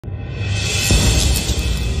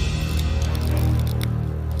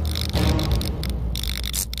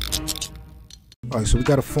Alright, so we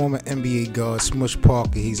got a former NBA guard, Smush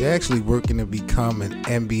Parker. He's actually working to become an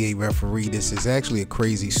NBA referee. This is actually a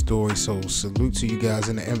crazy story, so salute to you guys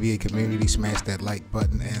in the NBA community. Smash that like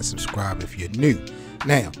button and subscribe if you're new.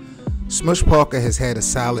 Now, Smush Parker has had a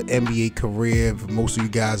solid NBA career for most of you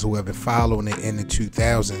guys who have been following it in the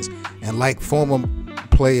 2000s. And like former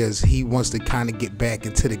players, he wants to kind of get back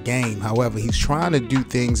into the game. However, he's trying to do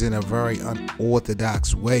things in a very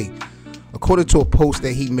unorthodox way. According to a post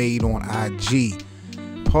that he made on IG,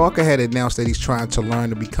 Parker had announced that he's trying to learn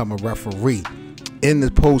to become a referee. In the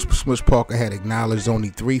post, Smush Parker had acknowledged only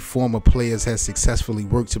 3 former players had successfully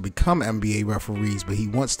worked to become NBA referees, but he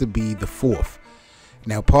wants to be the 4th.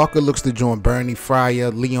 Now, Parker looks to join Bernie Fryer,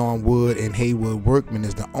 Leon Wood, and Haywood Workman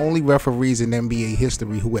as the only referees in NBA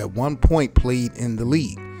history who at one point played in the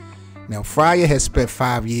league. Now, Fryer has spent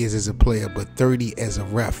 5 years as a player, but 30 as a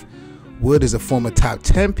ref. Wood is a former top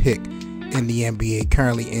 10 pick in the NBA,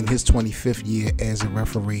 currently in his 25th year as a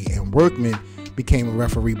referee, and Workman became a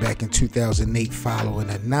referee back in 2008 following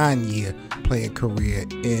a 9-year playing career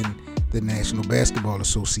in the National Basketball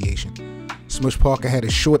Association. Smush Parker had a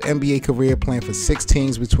short NBA career playing for 6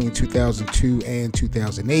 teams between 2002 and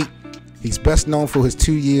 2008. He's best known for his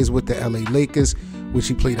 2 years with the LA Lakers, which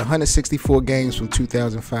he played 164 games from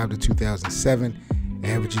 2005 to 2007,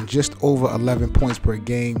 averaging just over 11 points per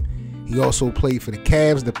game. He also played for the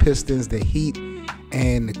Cavs, the Pistons, the Heat,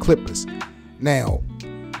 and the Clippers. Now,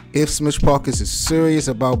 if Smush Parker is serious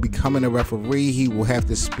about becoming a referee, he will have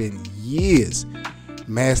to spend years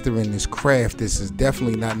mastering this craft. This is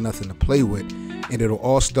definitely not nothing to play with, and it'll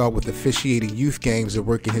all start with officiating youth games and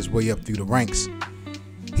working his way up through the ranks.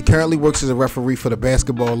 He currently works as a referee for the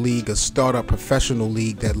Basketball League, a startup professional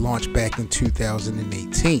league that launched back in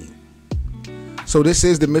 2018. So this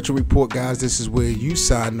is the Mitchell Report, guys. This is where you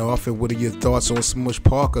sign off. And what are your thoughts on Smush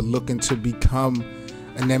Parker looking to become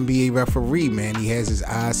an NBA referee? Man, he has his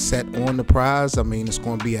eyes set on the prize. I mean, it's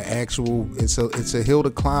going to be an actual, it's a hill to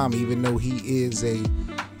climb. Even though he is a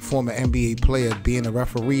former NBA player, being a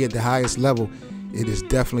referee at the highest level, it is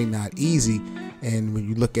definitely not easy. And when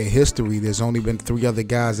you look at history, there's only been 3 other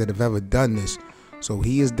guys that have ever done this. So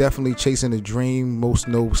he is definitely chasing a dream. Most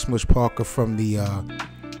know Smush Parker from the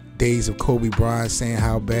days of Kobe Bryant, saying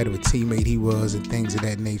how bad of a teammate he was and things of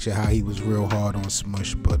that nature, how he was real hard on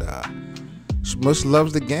Smush. But Smush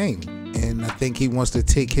loves the game, and I think he wants to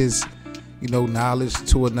take his knowledge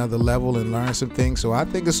to another level and learn some things. So I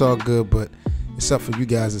think it's all good, but it's up for you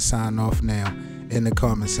guys to sign off now in the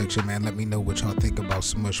comment section, man. Let me know what y'all think about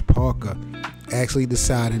Smush Parker actually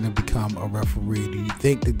deciding to become a referee. Do you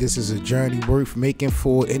think that this is a journey worth making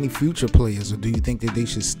for any future players, or do you think that they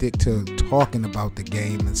should stick to talking about the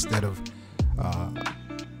game instead of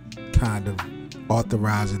kind of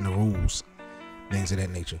authorizing the rules, things of that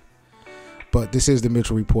nature? But this is the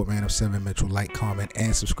Mitchell Report, man. I'm 7 Mitchell. Like, comment,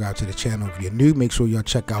 and subscribe to the channel if you're new. Make sure y'all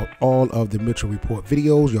check out all of the Mitchell Report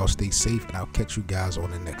videos. Y'all stay safe, and I'll catch you guys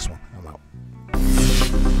on the next one. I'm out.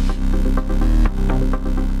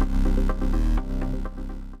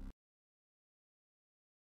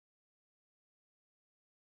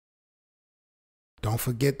 Don't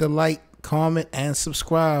forget to like, comment, and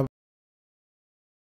subscribe.